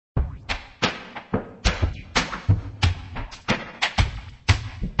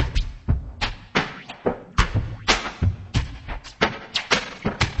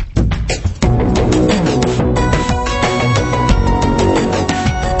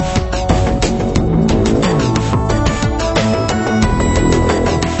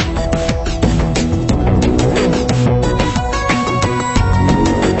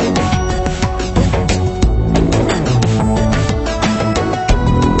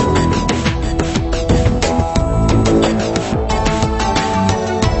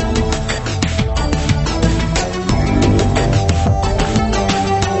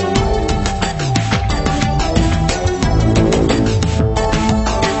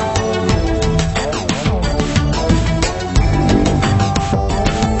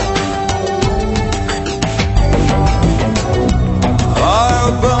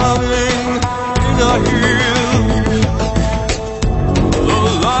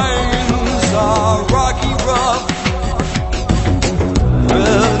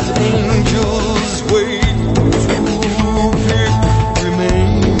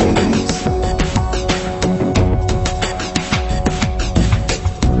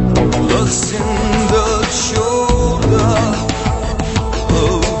in the shoulder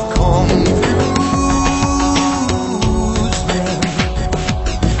of confusion,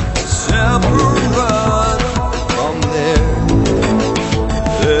 separate from their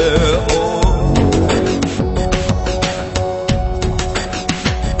own.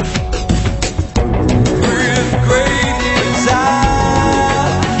 With great desire,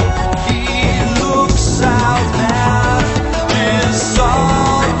 he looks out at his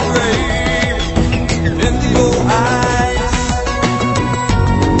soft gray indigo eyes,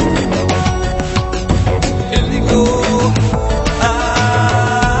 indigo eyes,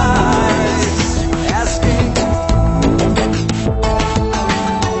 asking,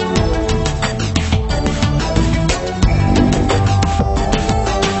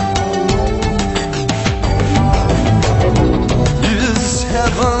 his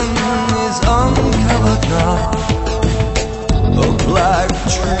heaven is uncovered now. A black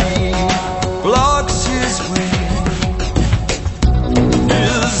tree blocks his way.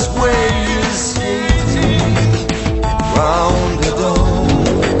 His way is skating round the dome.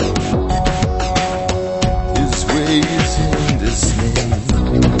 His way is in dismay.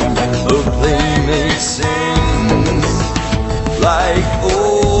 The playmate sings like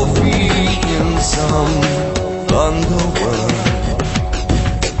Opie in some underworld,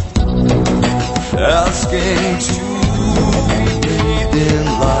 asking to be bathed in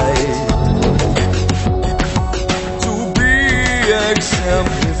light, to be exemplified,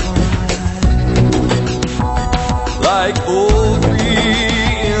 like Opie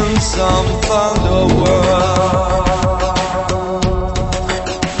in some thunderworld,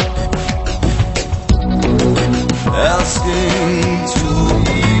 asking to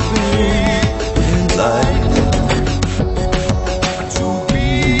be bathed in light, to be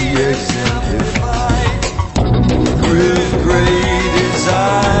exemplified. With great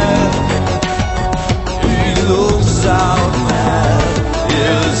desire, he looks out at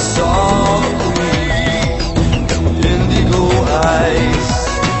his soft green indigo eyes,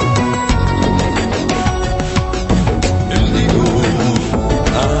 indigo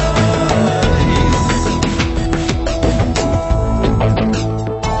eyes.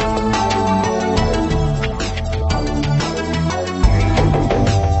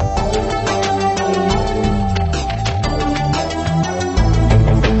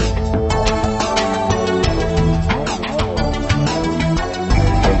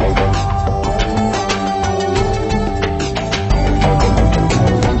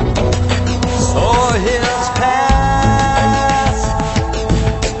 His past,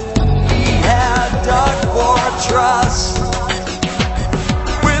 he had dug for trust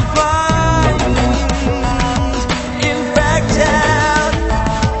with minds infected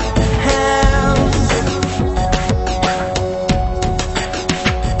hands.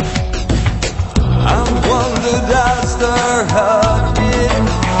 I wondered as the hurt beat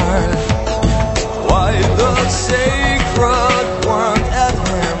hard, why the sacred weren't at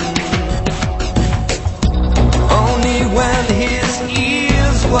him. When his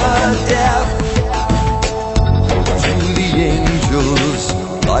ears were deaf to the angels'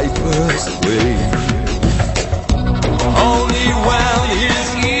 viper's way. Only when his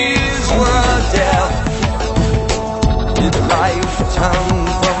ears were deaf did life turn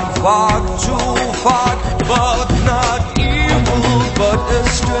from fog to fog, but not evil, but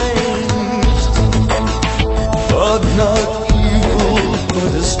estranged, but not evil,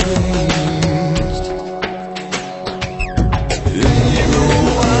 but estranged.